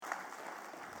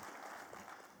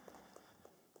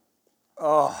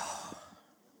Oh,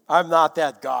 I'm not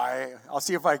that guy. I'll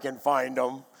see if I can find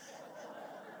him.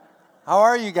 How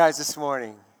are you guys this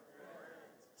morning?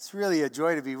 It's really a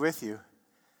joy to be with you.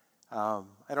 I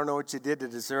don't know what you did to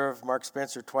deserve Mark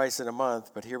Spencer twice in a month,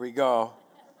 but here we go.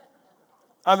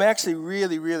 I'm actually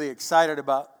really excited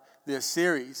about this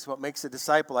series, What Makes a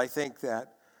Disciple. I think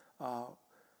that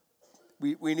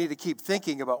we need to keep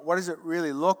thinking about what does it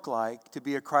really look like to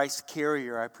be a Christ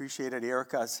carrier. I appreciated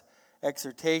Erica's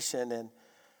exhortation, and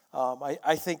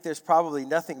I think there's probably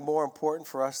nothing more important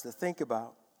for us to think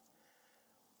about.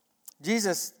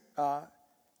 Jesus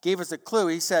gave us a clue.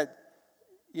 He said,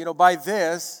 by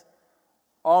this,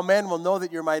 all men will know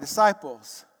that you're my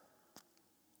disciples.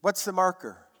 What's the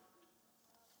marker?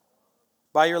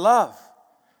 By your love.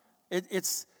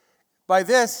 It's by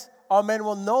this, all men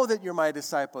will know that you're my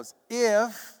disciples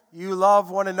if you love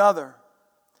one another.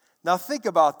 Now think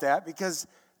about that, because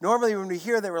normally when we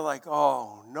hear that, we're like,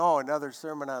 oh no, another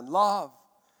sermon on love.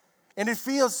 And it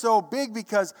feels so big,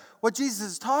 because what Jesus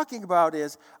is talking about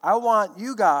is, I want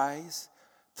you guys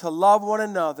to love one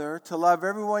another, to love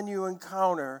everyone you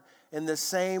encounter in the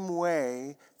same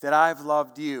way that I've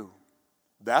loved you.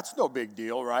 That's no big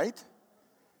deal, right?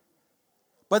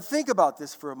 But think about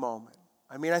this for a moment.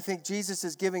 I think Jesus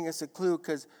is giving us a clue,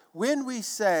 because when we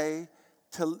say,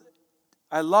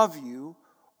 I love you,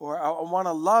 or I want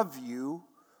to love you,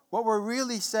 what we're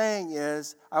really saying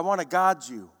is, I want to God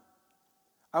you.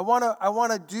 I want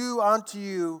to do unto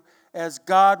you as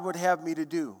God would have me to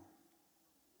do.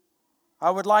 I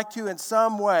would like to, in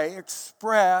some way,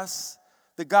 express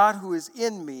the God who is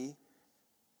in me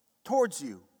towards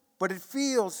you. But it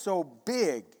feels so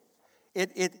big.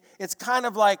 It's kind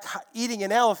of like eating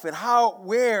an elephant.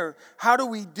 How do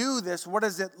we do this? What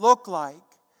does it look like?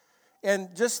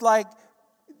 And just like,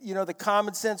 the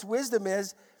common sense wisdom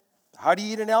is, how do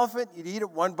you eat an elephant? You eat it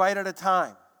one bite at a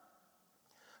time.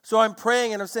 So I'm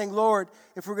praying and I'm saying, Lord,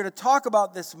 if we're going to talk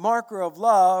about this marker of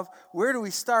love, where do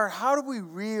we start? How do we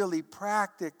really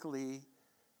practically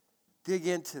dig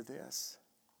into this?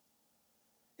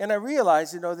 And I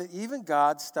realize, that even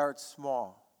God starts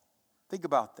small. Think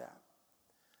about that.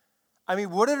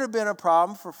 Would it have been a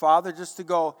problem for Father just to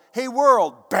go, hey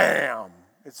world, bam,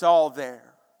 it's all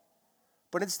there.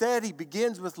 But instead, he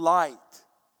begins with light.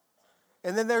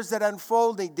 And then there's that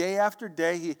unfolding day after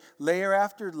day, layer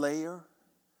after layer.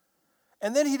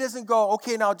 And then he doesn't go,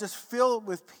 okay, now just fill it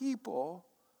with people.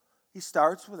 He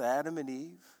starts with Adam and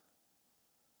Eve.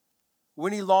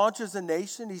 When he launches a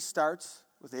nation, he starts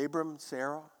with Abram and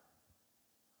Sarah.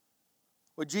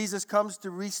 When Jesus comes to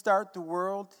restart the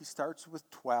world, he starts with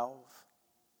 12.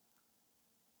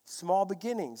 Small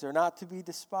beginnings are not to be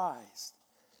despised.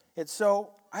 And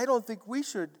so I don't think we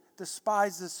should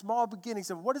despise the small beginnings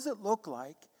of what does it look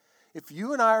like if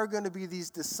you and I are going to be these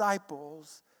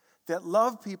disciples that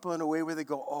love people in a way where they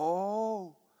go,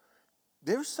 oh,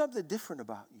 there's something different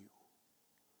about you.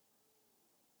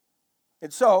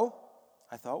 And so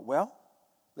I thought, well,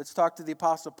 let's talk to the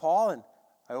Apostle Paul. And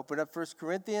I opened up 1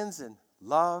 Corinthians, and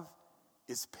love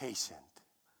is patient.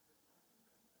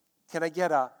 Can I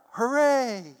get a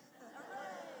hooray?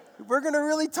 We're going to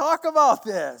really talk about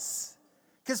this,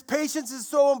 because patience is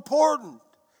so important.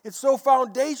 It's so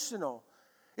foundational.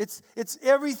 It's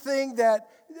everything that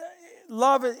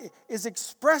love is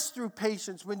expressed through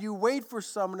patience when you wait for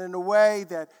someone in a way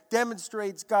that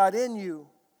demonstrates God in you.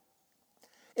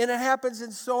 And it happens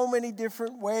in so many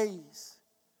different ways.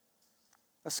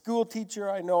 A school teacher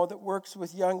I know that works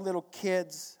with young little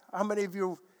kids. How many of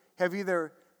you have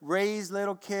either raised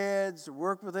little kids or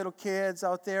worked with little kids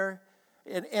out there?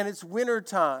 And it's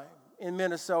wintertime in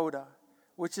Minnesota,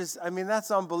 which is, that's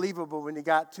unbelievable when you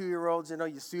got 2-year-olds,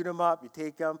 you suit them up, you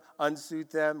take them, unsuit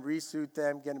them, resuit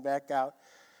them, get them back out.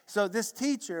 So this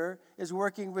teacher is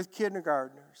working with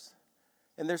kindergartners,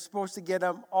 and they're supposed to get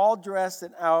them all dressed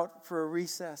and out for a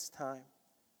recess time.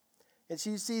 And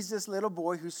she sees this little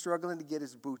boy who's struggling to get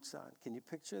his boots on. Can you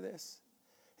picture this?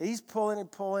 And he's pulling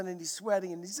and he's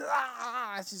sweating, and he says,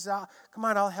 She says, come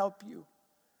on, I'll help you.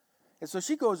 And so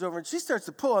she goes over and she starts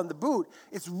to pull on the boot.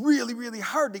 It's really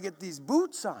hard to get these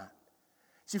boots on.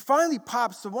 She finally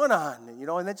pops the one on,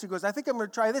 and then she goes, I think I'm going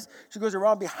to try this. She goes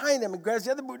around behind him and grabs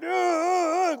the other boot,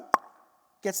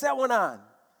 gets that one on.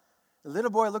 The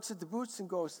little boy looks at the boots and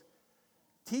goes,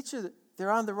 teacher, they're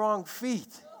on the wrong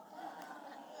feet.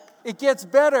 It gets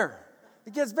better.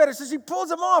 So she pulls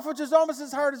them off, which is almost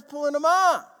as hard as pulling them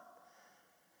on.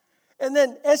 And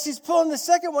then as she's pulling the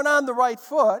second one on the right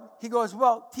foot, he goes,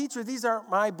 well, teacher, these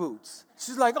aren't my boots.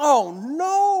 She's like, oh,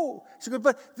 no. She goes,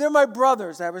 but they're my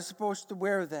brother's. I was supposed to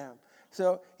wear them.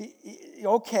 So,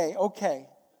 okay.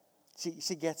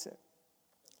 She gets it.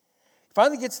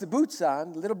 Finally gets the boots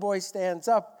on. The little boy stands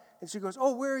up, and she goes,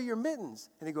 "Oh, where are your mittens?"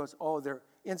 And he goes, "Oh, they're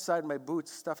inside my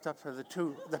boots, stuffed up to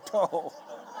the toe."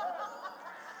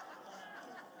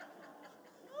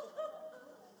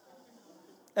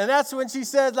 And that's when she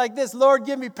said like this, "Lord,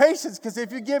 give me patience, because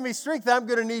if you give me strength, I'm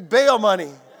going to need bail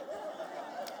money."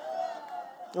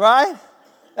 Right?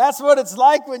 That's what it's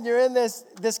like when you're in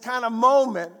this kind of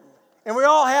moment. And we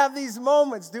all have these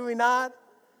moments, do we not?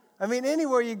 I mean,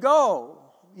 anywhere you go,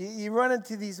 you run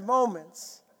into these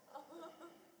moments.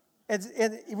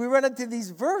 And we run into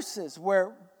these verses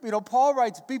where, Paul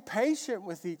writes, be patient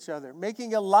with each other,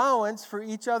 making allowance for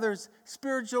each other's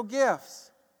spiritual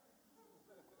gifts.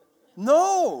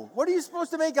 No. What are you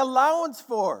supposed to make allowance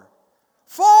for?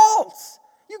 False.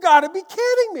 You got to be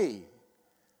kidding me.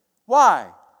 Why?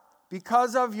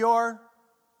 Because of your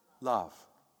love.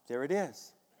 There it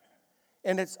is.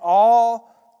 And it's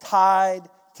all tied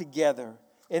together.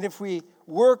 And if we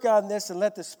work on this and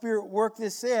let the Spirit work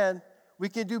this in, we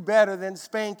can do better than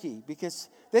Spanky. Because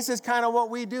this is kind of what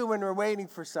we do when we're waiting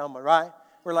for someone, right?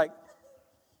 We're like,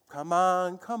 come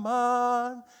on, come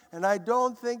on. And I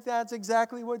don't think that's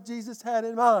exactly what Jesus had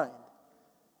in mind.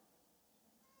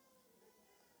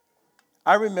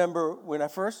 I remember when I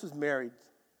first was married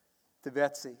to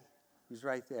Betsy, who's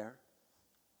right there.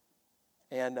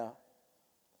 And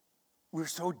we're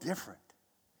so different.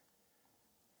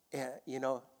 And,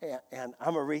 and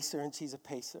I'm a racer and she's a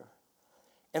pacer.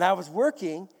 And I was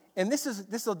working, and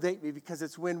this will date me because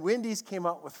it's when Wendy's came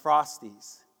out with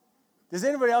Frosties. Does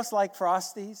anybody else like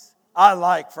Frosties? I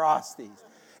like Frosties.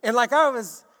 And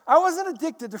I wasn't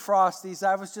addicted to Frosties.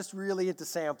 I was just really into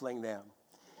sampling them.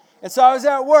 And so I was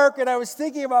at work, and I was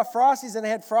thinking about Frosties, and I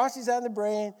had Frosties on the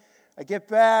brain. I get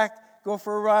back, go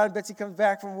for a run. Betsy comes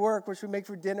back from work, what should we make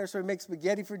for dinner? So we make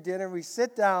spaghetti for dinner. We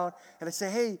sit down, and I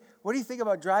say, "Hey, what do you think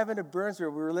about driving to Burnsville?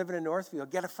 We were living in Northfield.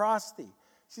 Get a Frosty."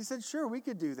 She said, "Sure, we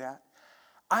could do that."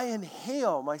 I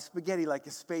inhale my spaghetti like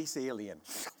a space alien.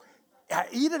 I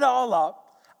eat it all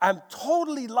up. I'm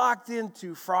totally locked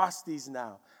into Frosties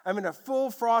now. I'm in a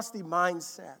full Frosty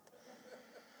mindset.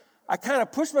 I kind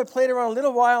of push my plate around a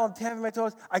little while. I'm tapping my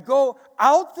toes. I go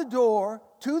out the door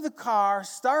to the car,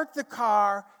 start the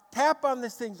car, tap on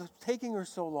this thing. It's taking her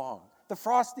so long. The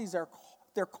Frosties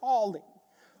they're calling.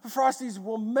 The Frosties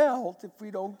will melt if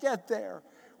we don't get there.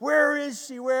 Where is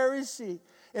she? Where is she?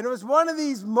 And it was one of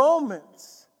these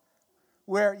moments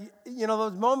where,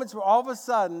 those moments where all of a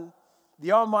sudden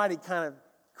the Almighty kind of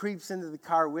creeps into the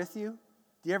car with you.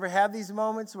 Do you ever have these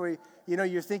moments where,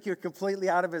 you think you're completely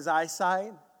out of his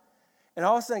eyesight? And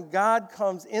all of a sudden God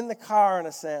comes in the car in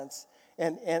a sense,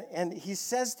 and he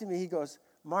says to me, he goes,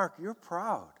 "Mark, you're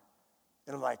proud."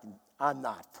 And I'm like, "I'm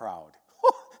not proud."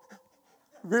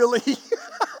 Really?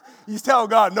 You tell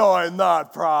God, "No, I'm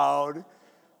not proud."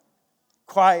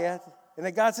 Quiet. And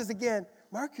then God says again,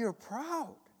 "Mark, you're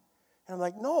proud." And I'm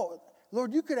like, "No,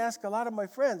 Lord, you could ask a lot of my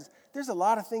friends. There's a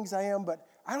lot of things I am, but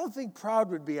I don't think proud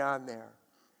would be on there.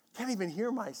 Can't even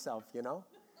hear myself, And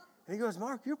he goes,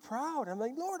 "Mark, you're proud." I'm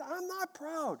like, "Lord, I'm not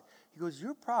proud." He goes,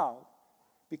 "You're proud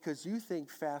because you think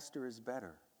faster is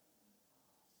better."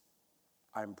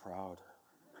 I'm proud.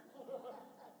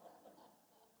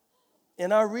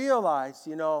 And I realized,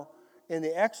 in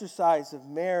the exercise of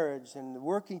marriage and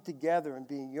working together and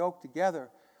being yoked together,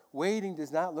 waiting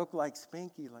does not look like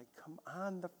Spanky, like, come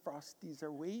on, the Frosties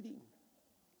are waiting.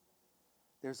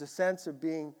 There's a sense of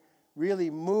being really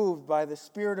moved by the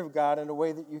Spirit of God in a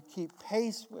way that you keep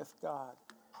pace with God.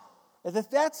 And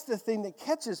that's the thing that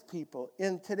catches people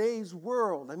in today's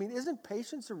world. I mean, isn't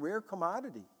patience a rare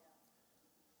commodity?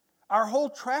 Our whole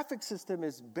traffic system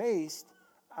is based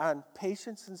on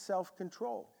patience and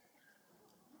self-control.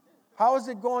 How is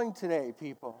it going today,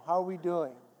 people? How are we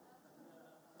doing?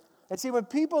 And see, when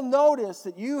people notice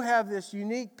that you have this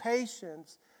unique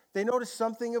patience, they notice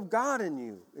something of God in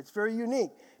you. It's very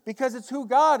unique because it's who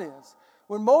God is.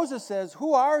 When Moses says,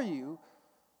 "Who are you?"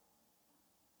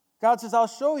 God says, "I'll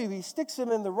show you." He sticks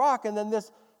him in the rock, and then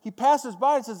he passes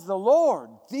by and says, the Lord,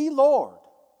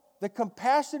 the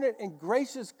compassionate and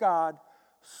gracious God,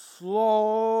 slow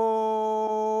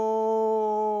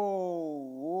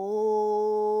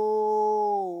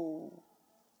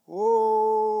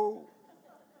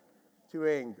to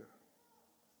anger,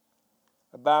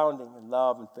 abounding in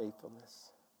love and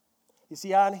faithfulness. You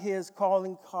see, on his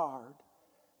calling card,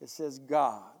 it says,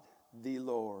 God, the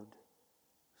Lord,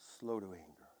 slow to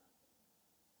anger.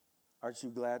 Aren't you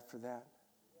glad for that?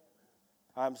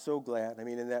 I'm so glad. I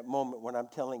mean, in that moment when I'm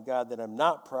telling God that I'm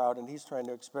not proud and he's trying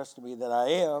to express to me that I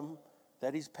am,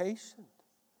 that he's patient,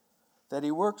 that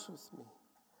he works with me.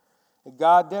 And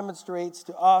God demonstrates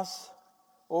to us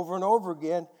over and over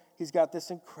again he's got this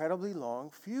incredibly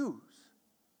long fuse.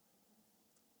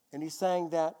 And he's saying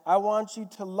that I want you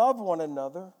to love one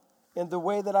another in the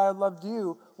way that I loved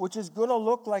you, which is going to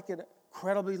look like an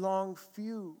incredibly long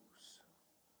fuse.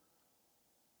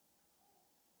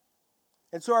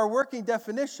 And so our working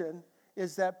definition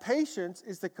is that patience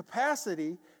is the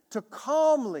capacity to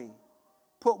calmly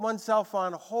put oneself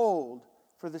on hold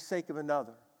for the sake of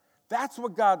another. That's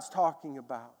what God's talking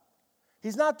about.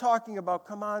 He's not talking about,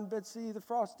 come on, Betsy, the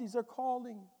Frosties are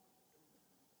calling.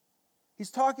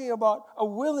 He's talking about a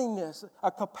willingness,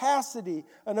 a capacity,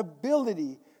 an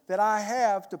ability that I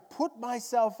have to put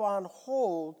myself on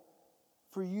hold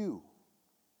for you.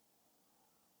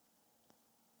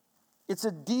 It's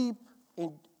a deep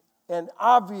and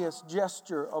obvious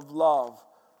gesture of love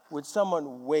when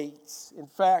someone waits. In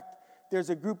fact, there's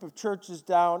a group of churches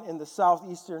down in the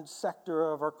southeastern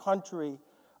sector of our country.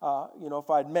 If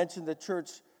I'd mentioned the church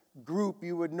group,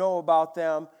 you would know about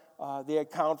them. They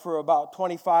account for about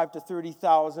 25 to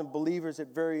 30,000 believers at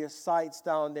various sites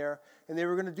down there. And they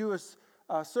were going to do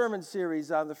a sermon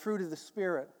series on the fruit of the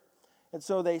Spirit. And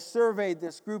so they surveyed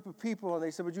this group of people and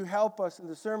they said, would you help us in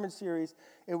the sermon series?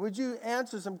 And would you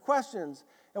answer some questions?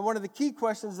 And one of the key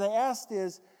questions they asked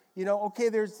is, okay,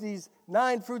 there's these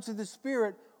 9 fruits of the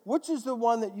Spirit. Which is the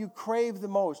one that you crave the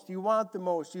most, you want the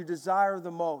most, you desire the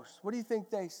most? What do you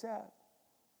think they said?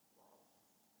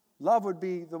 Love would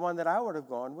be the one that I would have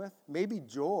gone with. Maybe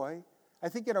joy. I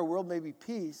think in our world, maybe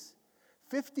peace.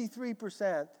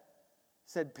 53%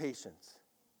 said patience.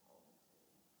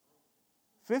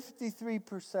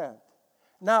 53%.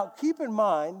 Now, keep in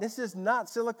mind, this is not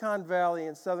Silicon Valley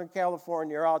in Southern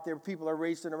California or out there people are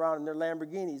racing around in their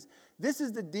Lamborghinis. This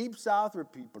is the Deep South where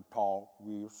people talk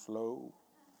real slow.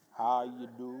 How you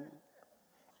do?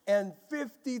 And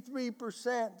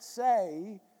 53%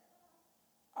 say,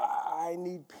 I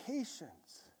need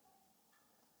patience.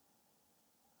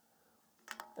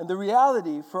 And the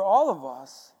reality for all of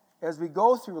us, as we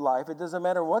go through life, it doesn't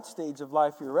matter what stage of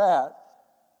life you're at,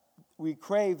 we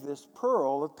crave this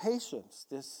pearl of patience,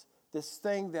 this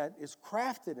thing that is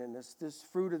crafted in us, this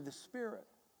fruit of the Spirit.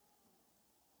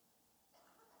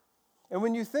 And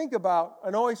when you think about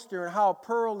an oyster and how a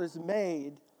pearl is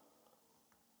made,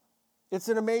 it's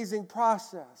an amazing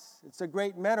process. It's a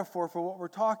great metaphor for what we're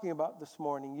talking about this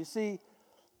morning. You see,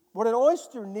 what an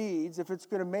oyster needs, if it's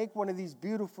going to make one of these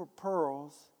beautiful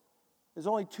pearls, is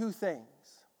only 2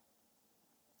 things.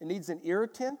 It needs an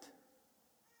irritant,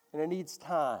 and it needs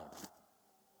time.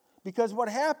 Because what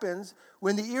happens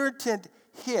when the irritant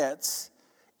hits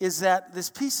is that this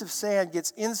piece of sand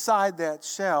gets inside that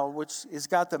shell, which has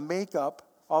got the makeup.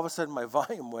 All of a sudden, my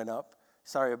volume went up.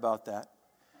 Sorry about that.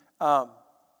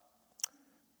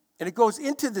 And it goes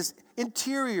into this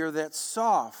interior that's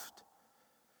soft.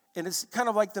 And it's kind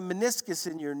of like the meniscus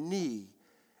in your knee.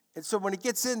 And so when it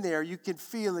gets in there, you can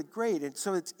feel it great. And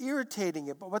so it's irritating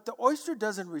it. But what the oyster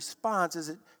does in response is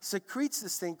it secretes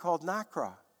this thing called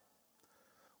nacre,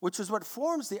 which is what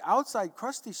forms the outside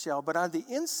crusty shell. But on the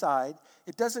inside,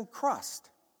 it doesn't crust.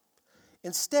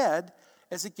 Instead,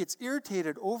 as it gets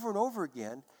irritated over and over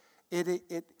again,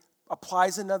 it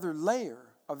applies another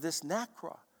layer of this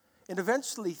nacre. And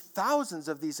eventually, thousands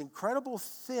of these incredible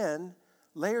thin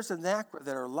layers of nacre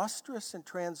that are lustrous and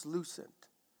translucent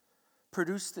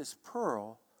produce this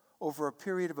pearl over a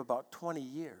period of about 20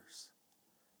 years.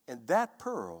 And that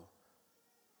pearl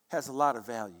has a lot of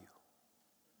value.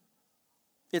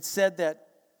 It's said that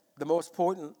the most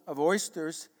potent of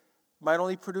oysters might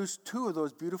only produce 2 of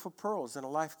those beautiful pearls in a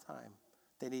lifetime.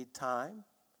 They need time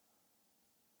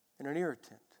and an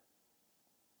irritant.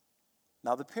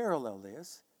 Now, the parallel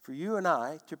is, for you and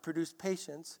I to produce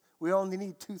patience, we only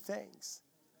need 2 things.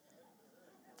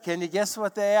 Can you guess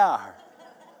what they are?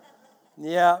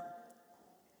 Yeah,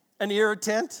 an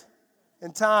irritant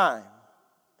and time.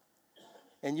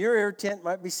 And your irritant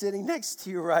might be sitting next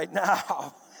to you right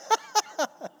now.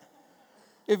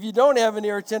 If you don't have an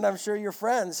irritant, I'm sure your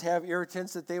friends have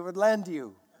irritants that they would lend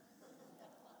you.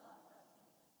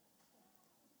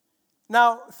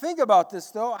 Now, think about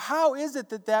this, though. How is it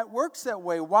that works that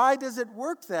way? Why does it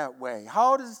work that way?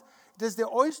 How does the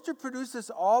oyster produce this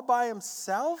all by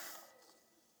himself?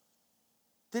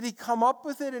 Did he come up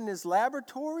with it in his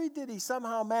laboratory? Did he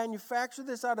somehow manufacture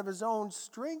this out of his own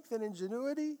strength and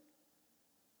ingenuity?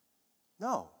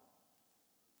 No.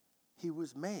 He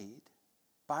was made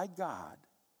by God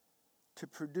to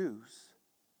produce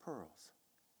pearls.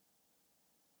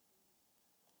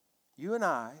 You and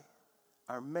I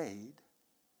are made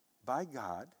by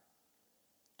God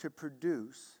to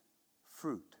produce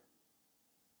fruit.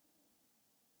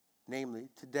 Namely,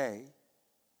 today,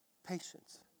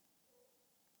 patience.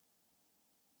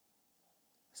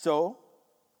 So,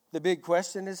 the big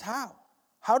question is how?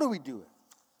 How do we do it?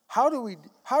 How do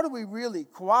we really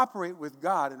cooperate with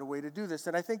God in a way to do this?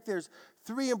 And I think there's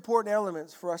 3 important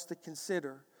elements for us to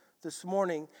consider this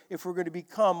morning if we're going to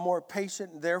become more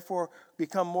patient and therefore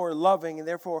become more loving and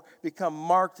therefore become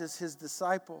marked as his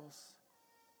disciples.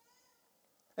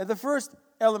 And the first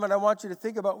element I want you to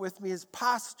think about with me is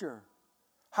posture.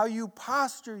 How you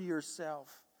posture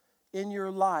yourself in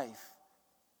your life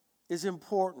is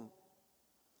important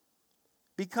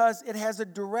because it has a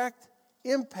direct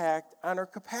impact on our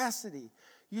capacity.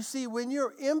 You see, when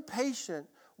you're impatient,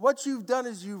 what you've done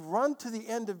is you've run to the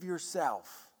end of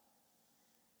yourself.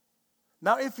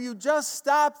 Now, if you just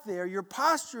stop there, you're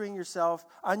posturing yourself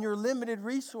on your limited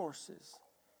resources.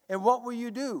 And what will you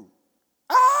do?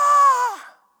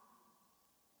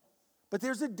 But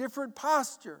there's a different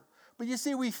posture. But you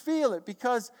see, we feel it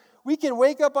because we can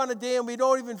wake up on a day and we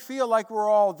don't even feel like we're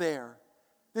all there.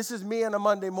 This is me on a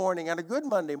Monday morning. On a good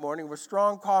Monday morning with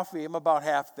strong coffee, I'm about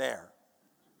half there.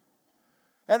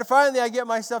 And finally, I get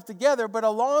myself together, but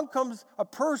along comes a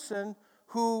person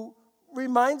who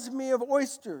reminds me of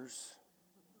oysters,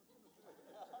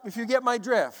 if you get my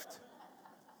drift.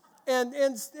 And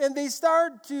they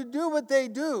start to do what they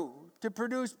do to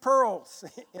produce pearls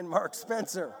in Mark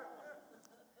Spencer.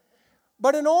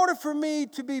 But in order for me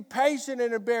to be patient and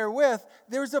to bear with,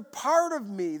 there's a part of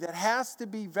me that has to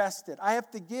be vested. I have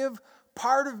to give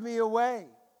part of me away.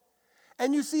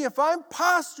 And you see, if I'm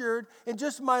postured in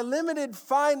just my limited,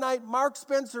 finite Mark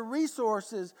Spencer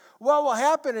resources, what will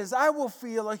happen is I will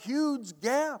feel a huge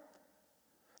gap.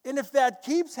 And if that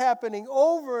keeps happening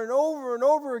over and over and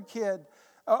over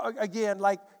again,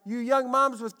 like you young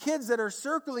moms with kids that are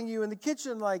circling you in the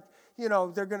kitchen like,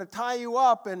 they're going to tie you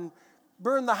up and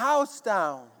burn the house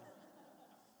down.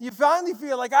 You finally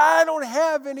feel like, I don't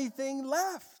have anything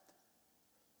left.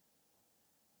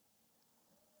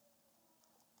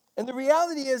 And the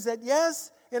reality is that,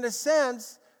 yes, in a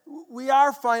sense, we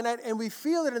are finite and we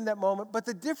feel it in that moment, but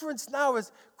the difference now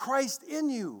is Christ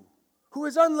in you, who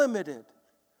is unlimited,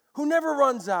 who never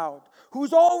runs out, who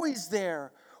is always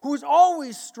there, who is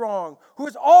always strong, who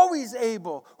is always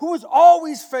able, who is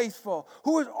always faithful,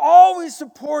 who is always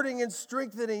supporting and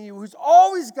strengthening you, who's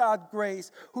always got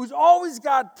grace, who's always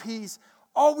got peace,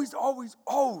 always, always,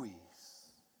 always.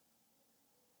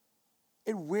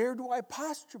 And where do I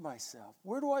posture myself?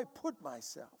 Where do I put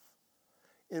myself?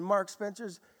 In Mark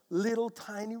Spencer's little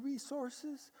tiny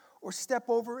resources, or step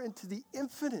over into the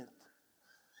infinite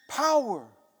power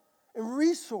and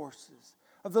resources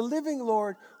of the living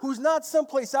Lord, who's not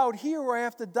someplace out here where I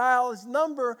have to dial his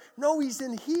number. No, he's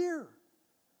in here.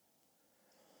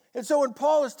 And so when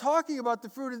Paul is talking about the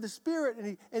fruit of the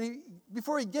Spirit,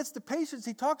 before he gets to patience,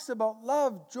 he talks about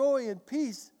love, joy, and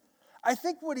peace. I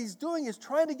think what he's doing is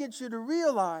trying to get you to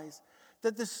realize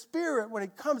that the Spirit, when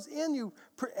it comes in you,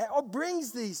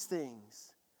 brings these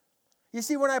things. You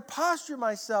see, when I posture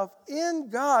myself in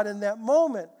God in that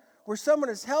moment where someone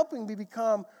is helping me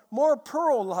become more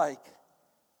pearl-like,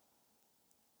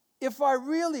 if I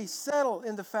really settle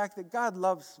in the fact that God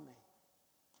loves me,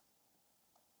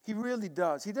 he really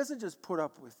does. He doesn't just put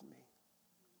up with me.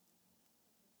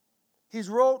 He's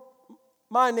wrote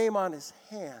my name on his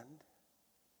hand.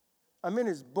 I'm in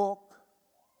his book.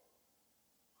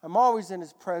 I'm always in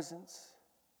his presence.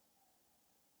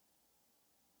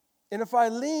 And if I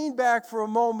lean back for a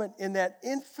moment in that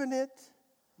infinite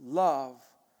love,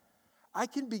 I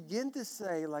can begin to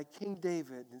say, like King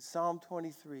David in Psalm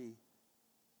 23,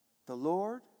 the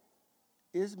Lord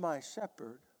is my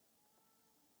shepherd,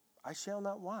 I shall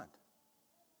not want,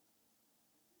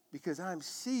 because I'm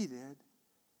seated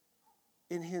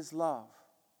in his love.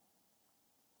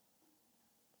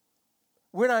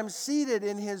 When I'm seated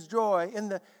in his joy,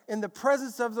 in the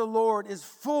presence of the Lord is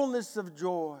fullness of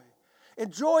joy.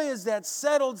 And joy is that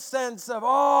settled sense of,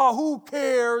 who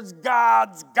cares?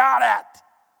 God's got it.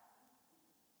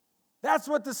 That's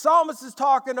what the psalmist is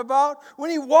talking about.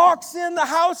 When he walks in the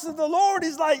house of the Lord,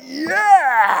 he's like,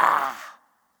 yeah!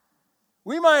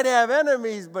 We might have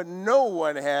enemies, but no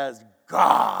one has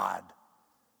God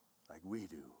like we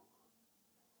do.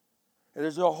 And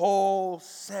there's a whole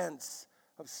sense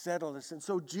of settledness. And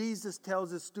so Jesus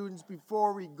tells his students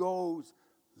before he goes,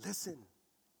 listen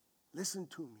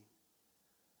to me.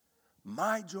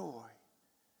 My joy,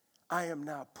 I am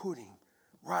now putting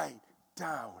right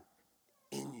down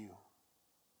in you.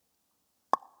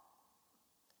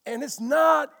 And it's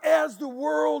not as the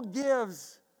world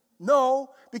gives. No,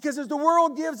 because as the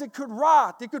world gives, it could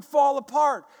rot. It could fall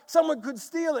apart. Someone could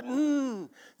steal it.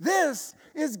 This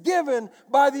is given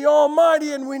by the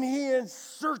Almighty, and when he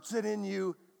inserts it in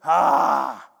you,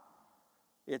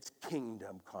 it's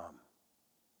kingdom come.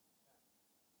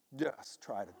 Just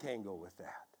try to tangle with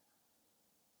that.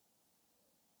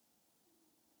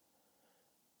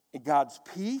 In God's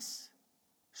peace,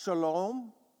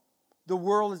 shalom, the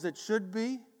world as it should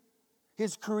be,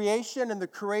 His creation and the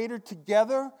Creator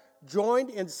together, joined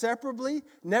inseparably,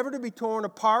 never to be torn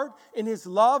apart, in His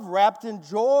love, wrapped in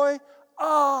joy.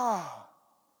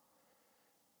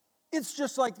 It's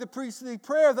just like the priestly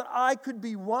prayer that I could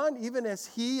be one, even as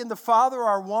He and the Father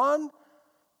are one.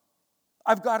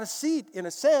 I've got a seat, in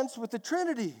a sense, with the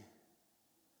Trinity.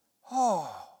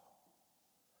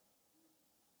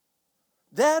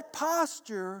 That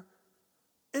posture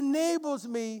enables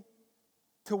me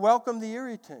to welcome the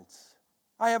irritants.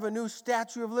 I have a new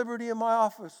Statue of Liberty in my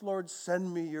office. Lord,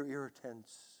 send me your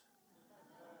irritants.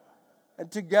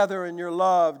 And together in your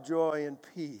love, joy, and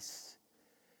peace,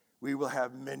 we will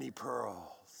have many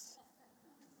pearls.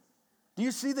 Do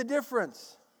you see the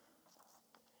difference?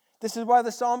 This is why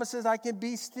the psalmist says, I can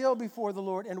be still before the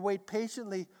Lord and wait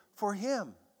patiently for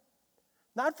Him.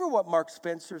 Not for what Mark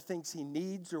Spencer thinks he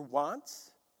needs or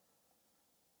wants,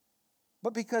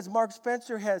 but because Mark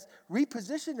Spencer has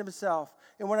repositioned himself.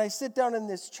 And when I sit down in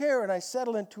this chair and I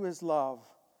settle into His love,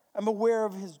 I'm aware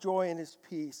of His joy and His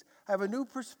peace. I have a new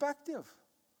perspective.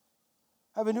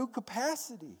 I have a new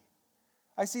capacity.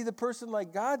 I see the person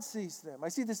like God sees them. I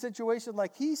see the situation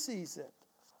like He sees it.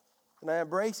 And I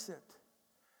embrace it.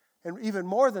 And even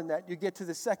more than that, you get to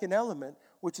the second element,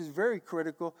 which is very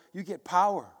critical. You get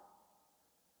power.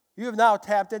 You have now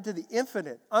tapped into the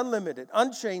infinite, unlimited,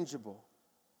 unchangeable,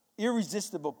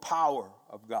 irresistible power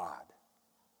of God.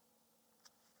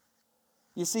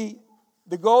 You see,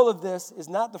 the goal of this is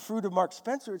not the fruit of Mark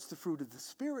Spencer, it's the fruit of the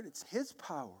Spirit. It's His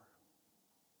power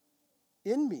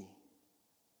in me.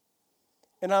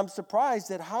 And I'm surprised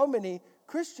at how many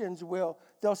Christians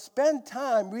they'll spend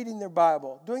time reading their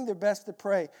Bible, doing their best to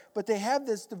pray, but they have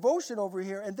this devotion over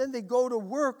here, and then they go to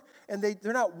work, and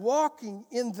they're not walking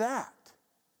in that.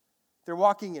 They're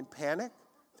walking in panic.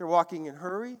 They're walking in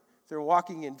hurry. They're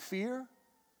walking in fear.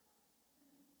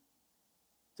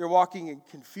 They're walking in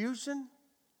confusion.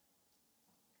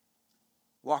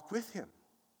 Walk with Him.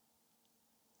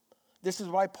 This is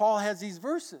why Paul has these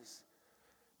verses.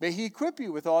 May He equip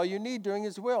you with all you need doing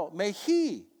His will. May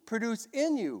He produce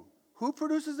in you. Who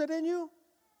produces it in you?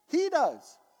 He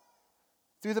does.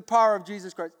 Through the power of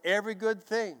Jesus Christ. Every good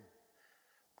thing.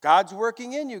 God's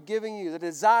working in you, giving you the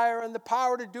desire and the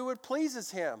power to do what pleases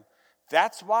Him.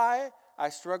 That's why I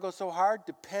struggle so hard,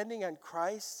 depending on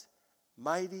Christ's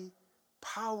mighty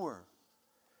power.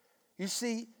 You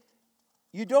see,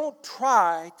 you don't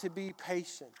try to be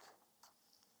patient.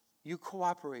 You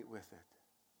cooperate with it.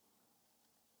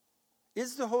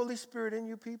 Is the Holy Spirit in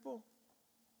you, people?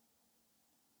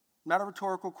 Not a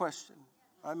rhetorical question.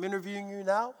 I'm interviewing you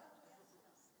now.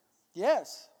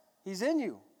 Yes, He's in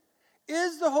you.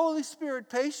 Is the Holy Spirit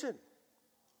patient?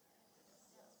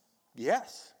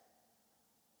 Yes.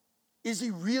 Is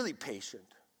He really patient?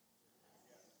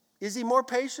 Is He more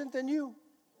patient than you?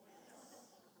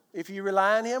 If you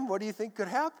rely on Him, what do you think could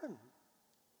happen?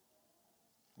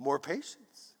 More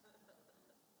patience.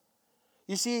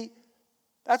 You see,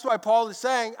 that's why Paul is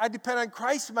saying, I depend on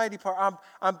Christ's mighty power.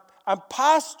 I'm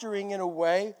posturing in a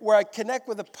way where I connect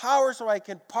with the power so I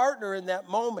can partner in that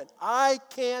moment. I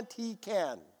can't, He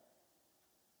can.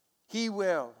 He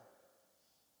will.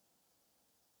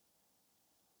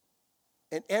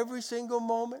 And every single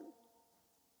moment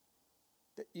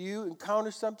that you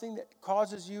encounter something that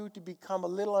causes you to become a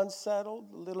little unsettled,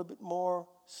 a little bit more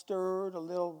stirred, a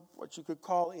little what you could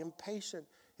call impatient,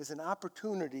 is an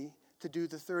opportunity to do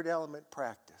the third element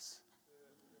practice.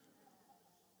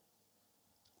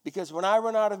 Because when I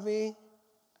run out of me,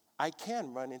 I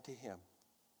can run into Him.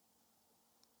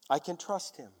 I can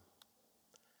trust Him.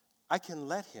 I can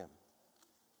let Him.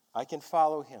 I can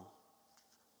follow Him.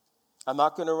 I'm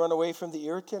not going to run away from the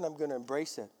irritant. I'm going to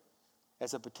embrace it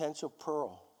as a potential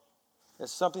pearl,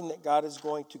 as something that God is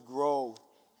going to grow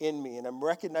in me. And I'm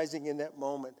recognizing in that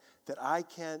moment that I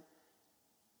can't,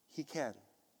 He can.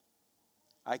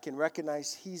 I can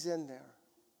recognize He's in there.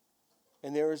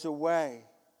 And there is a way.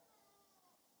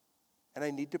 And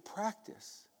I need to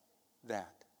practice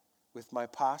that with my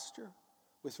posture,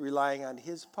 with relying on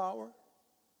His power,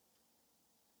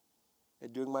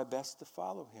 and doing my best to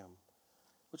follow Him.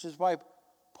 Which is why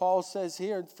Paul says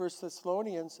here in 1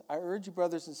 Thessalonians, I urge you,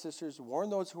 brothers and sisters, warn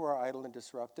those who are idle and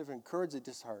disruptive, encourage the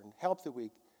disheartened, help the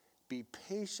weak, be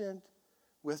patient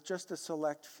with just a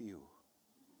select few.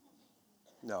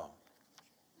 No.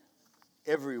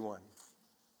 Everyone.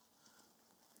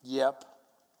 Yep.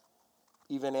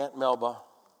 Even Aunt Melba.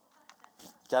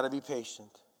 Got to be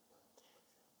patient.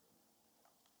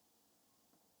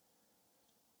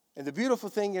 And the beautiful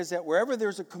thing is that wherever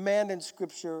there's a command in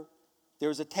Scripture,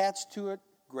 there's attached to it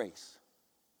grace.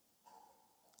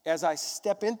 As I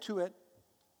step into it,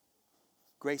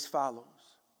 grace follows.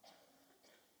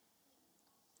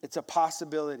 It's a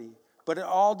possibility. But it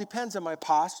all depends on my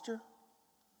posture,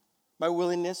 my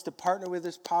willingness to partner with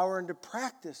His power and to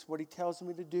practice what He tells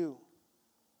me to do.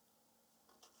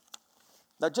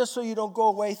 Now, just so you don't go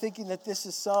away thinking that this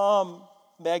is some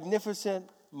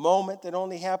magnificent moment that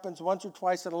only happens once or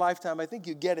twice in a lifetime, I think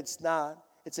you get it's not.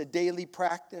 It's a daily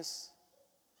practice.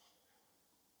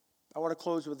 I want to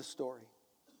close with a story.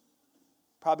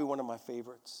 Probably one of my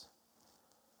favorites.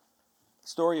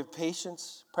 Story of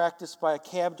patience practiced by a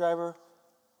cab driver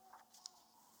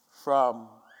from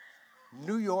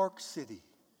New York City.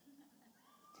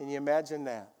 Can you imagine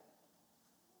that?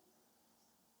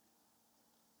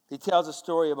 He tells a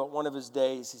story about one of his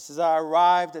days. He says, I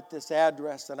arrived at this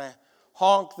address and I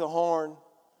honked the horn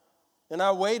and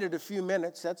I waited a few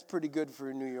minutes. That's pretty good for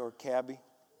a New York cabbie.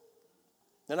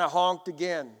 Then I honked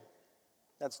again.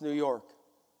 That's New York.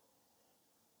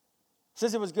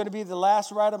 Since it was going to be the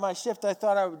last ride of my shift, I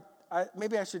thought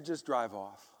maybe I should just drive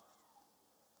off.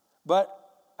 But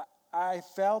I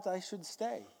felt I should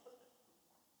stay.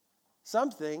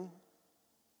 Something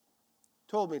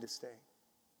told me to stay.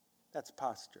 That's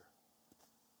posture.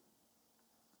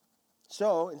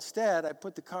 So instead, I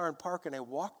put the car in park and I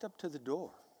walked up to the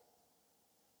door.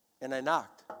 And I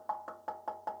knocked.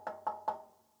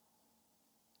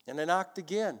 And I knocked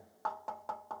again.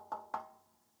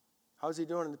 How's he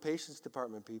doing in the patience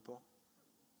department, people?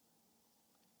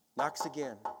 Knocks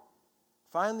again.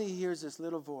 Finally, he hears this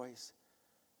little voice.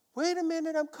 Wait a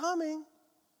minute, I'm coming.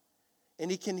 And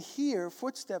he can hear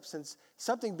footsteps and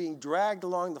something being dragged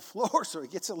along the floor, so he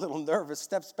gets a little nervous,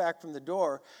 steps back from the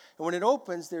door. And when it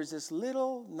opens, there's this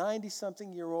little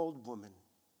 90-something-year-old woman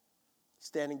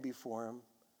standing before him,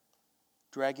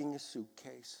 dragging a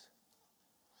suitcase.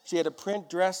 She had a print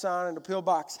dress on and a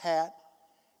pillbox hat.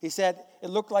 He said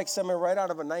it looked like something right out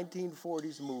of a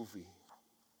 1940s movie.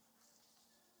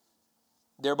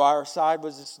 There by her side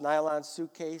was this nylon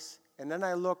suitcase. And then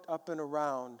I looked up and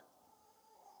around.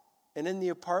 And in the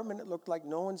apartment, it looked like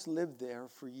no one's lived there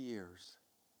for years.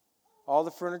 All the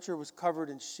furniture was covered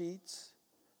in sheets.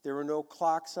 There were no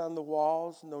clocks on the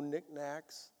walls, no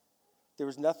knickknacks. There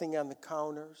was nothing on the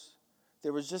counters.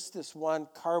 There was just this one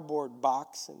cardboard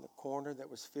box in the corner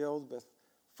that was filled with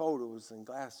photos and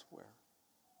glassware.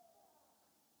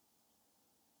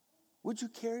 Would you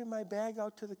carry my bag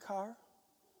out to the car?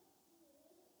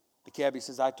 The cabbie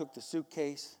says, I took the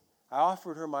suitcase. I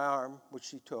offered her my arm, which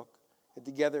she took. And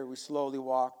together we slowly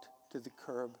walked to the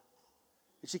curb.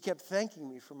 And she kept thanking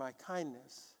me for my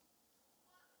kindness.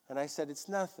 And I said, it's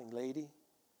nothing, lady.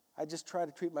 I just try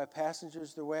to treat my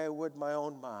passengers the way I would my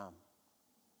own mom.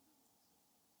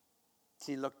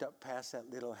 She looked up past that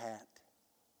little hat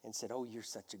and said, oh, you're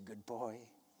such a good boy.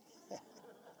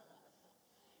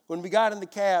 When we got in the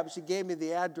cab, she gave me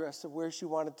the address of where she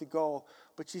wanted to go.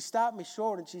 But she stopped me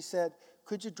short and she said,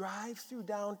 could you drive through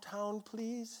downtown,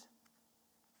 please?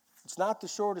 It's not the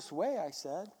shortest way, I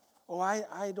said. Oh,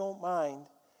 I don't mind.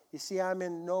 You see, I'm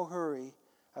in no hurry.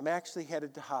 I'm actually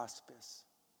headed to hospice.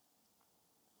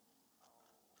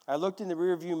 I looked in the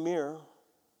rearview mirror.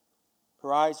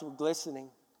 Her eyes were glistening.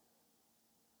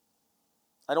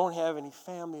 I don't have any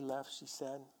family left, she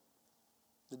said.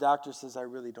 The doctor says I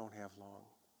really don't have long.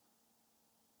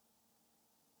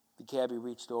 The cabbie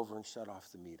reached over and shut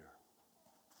off the meter.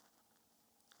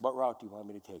 What route do you want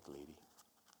me to take, lady?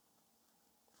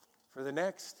 For the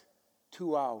next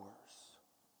 2 hours,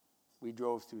 we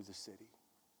drove through the city.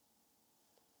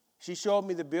 She showed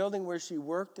me the building where she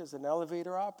worked as an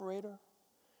elevator operator.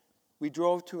 We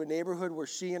drove to a neighborhood where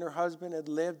she and her husband had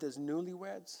lived as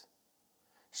newlyweds.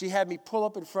 She had me pull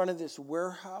up in front of this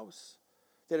warehouse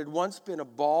that had once been a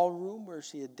ballroom where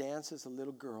she had danced as a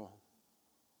little girl.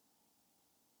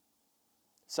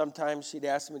 Sometimes she'd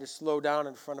ask me to slow down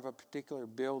in front of a particular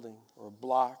building or a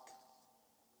block.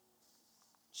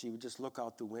 She would just look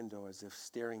out the window as if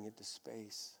staring into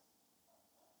space.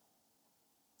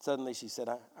 Suddenly she said,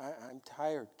 I'm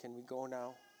tired. Can we go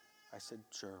now? I said,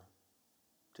 sure.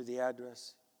 To the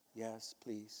address? Yes,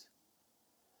 please.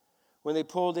 When they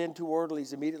pulled in, 2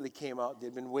 orderlies immediately came out.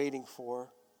 They'd been waiting for her.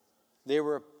 They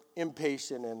were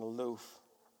impatient and aloof.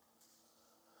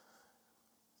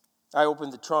 I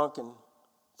opened the trunk and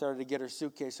started to get her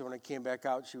suitcase, so when I came back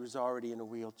out, she was already in a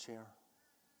wheelchair.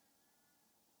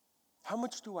 How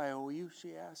much do I owe you,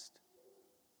 she asked.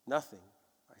 Nothing,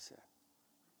 I said.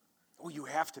 Oh, you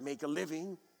have to make a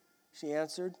living, she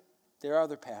answered. There are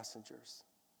other passengers.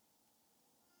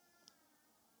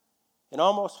 And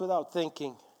almost without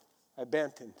thinking, I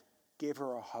bent and gave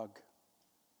her a hug.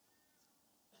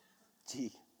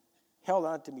 She held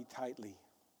on to me tightly.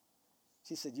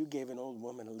 She said, you gave an old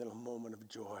woman a little moment of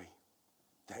joy.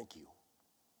 Thank you.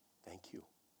 Thank you.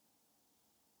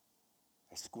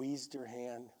 I squeezed her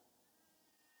hand,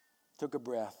 took a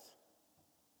breath,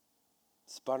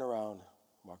 spun around,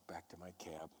 walked back to my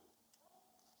cab.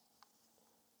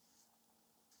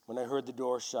 When I heard the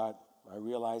door shut, I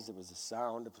realized it was the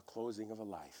sound of the closing of a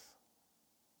life.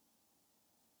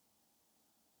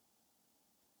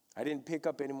 I didn't pick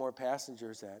up any more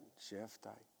passengers that shift.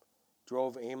 I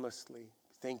drove aimlessly,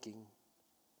 thinking,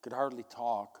 could hardly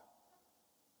talk.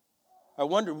 I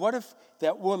wondered, what if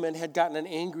that woman had gotten an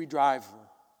angry driver?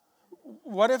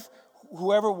 What if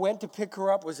whoever went to pick her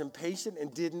up was impatient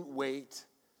and didn't wait?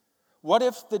 What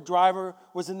if the driver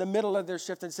was in the middle of their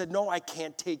shift and said, no, I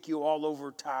can't take you all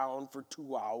over town for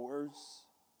 2 hours?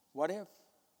 What if?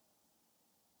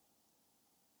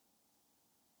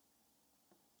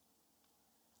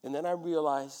 And then I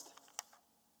realized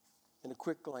in a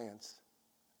quick glance,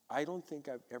 I don't think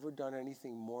I've ever done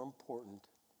anything more important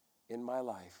in my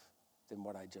life than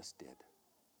what I just did.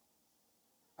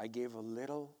 I gave a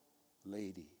little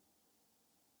lady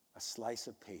a slice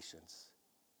of patience,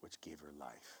 which gave her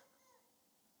life.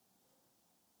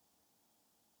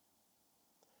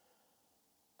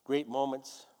 Great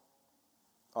moments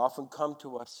often come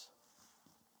to us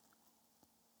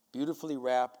beautifully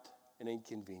wrapped in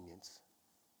inconvenience,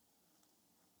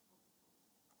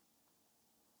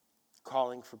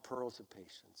 calling for pearls of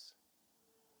patience.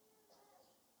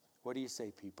 What do you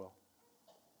say, people?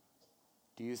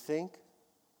 Do you think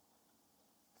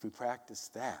if we practice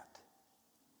that,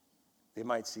 they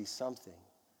might see something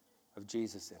of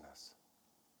Jesus in us?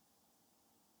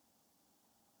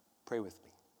 Pray with me.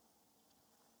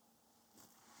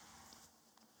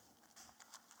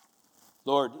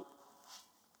 Lord,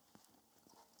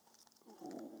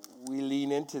 we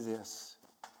lean into this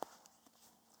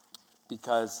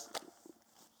because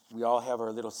we all have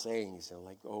our little sayings,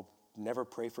 like, oh, never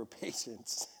pray for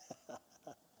patience.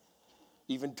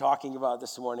 Even talking about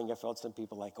this morning, I felt some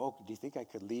people like, oh, do you think I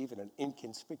could leave in an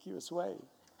inconspicuous way?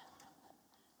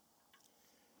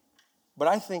 But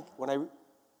I think when I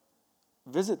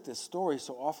visit this story,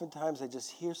 so oftentimes I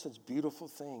just hear such beautiful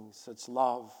things, such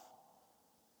love,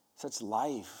 such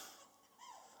life.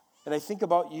 And I think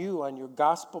about you on your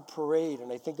gospel parade,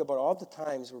 and I think about all the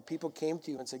times where people came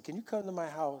to you and said, can you come to my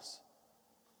house?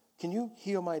 Can you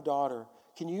heal my daughter?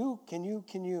 Can you?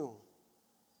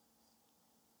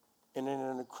 And in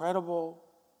an incredible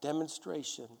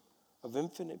demonstration of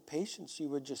infinite patience, you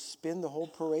would just spin the whole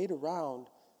parade around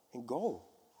and go.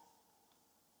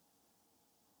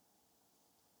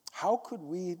 How could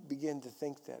we begin to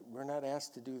think that we're not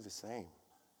asked to do the same?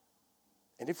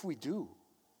 And if we do,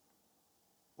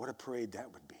 what a parade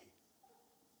that would be.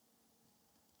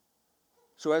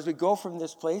 So as we go from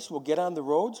this place, we'll get on the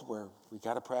roads where we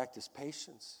got to practice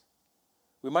patience.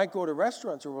 We might go to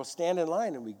restaurants where we'll stand in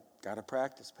line and we got to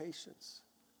practice patience.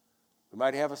 We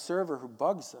might have a server who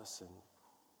bugs us and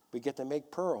we get to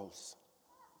make pearls.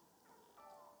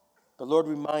 But Lord,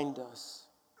 remind us,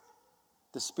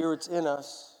 the Spirit's in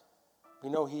us. We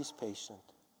know He's patient.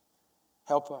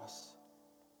 Help us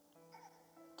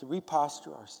to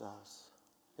reposture ourselves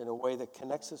in a way that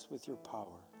connects us with your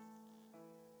power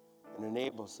and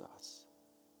enables us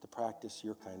to practice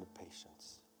your kind of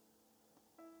patience.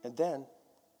 And then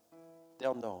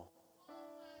they'll know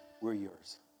we're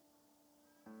yours.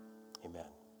 Amen.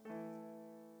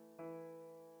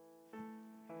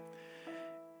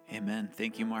 Amen.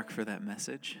 Thank you, Mark, for that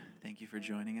message. Thank you for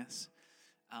joining us.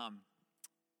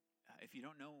 If you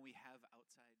don't know, when we have